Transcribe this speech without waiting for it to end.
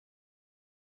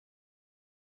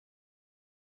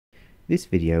This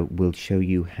video will show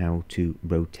you how to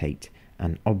rotate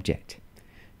an object.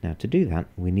 Now to do that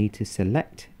we need to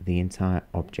select the entire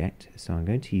object, so I'm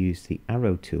going to use the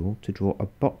arrow tool to draw a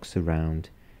box around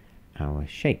our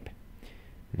shape.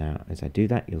 Now as I do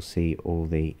that you'll see all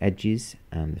the edges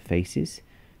and the faces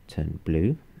turn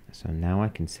blue, so now I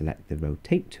can select the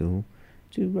rotate tool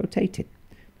to rotate it.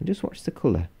 And just watch the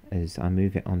colour as I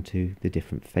move it onto the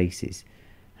different faces,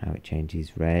 how it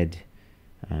changes red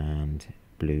and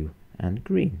blue and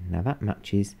green. Now that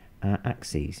matches our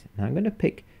axes. Now I'm going to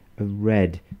pick a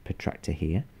red protractor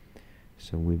here,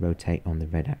 so we rotate on the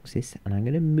red axis, and I'm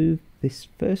going to move this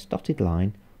first dotted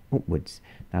line upwards.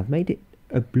 Now I've made it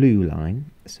a blue line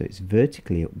so it's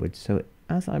vertically upwards, so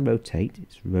as I rotate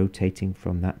it's rotating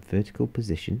from that vertical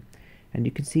position, and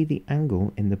you can see the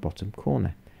angle in the bottom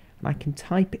corner. And I can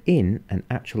type in an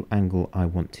actual angle I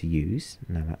want to use.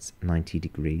 Now that's 90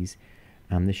 degrees,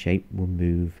 and the shape will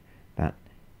move that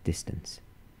distance.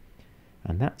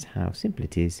 And that's how simple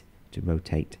it is to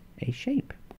rotate a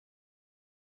shape.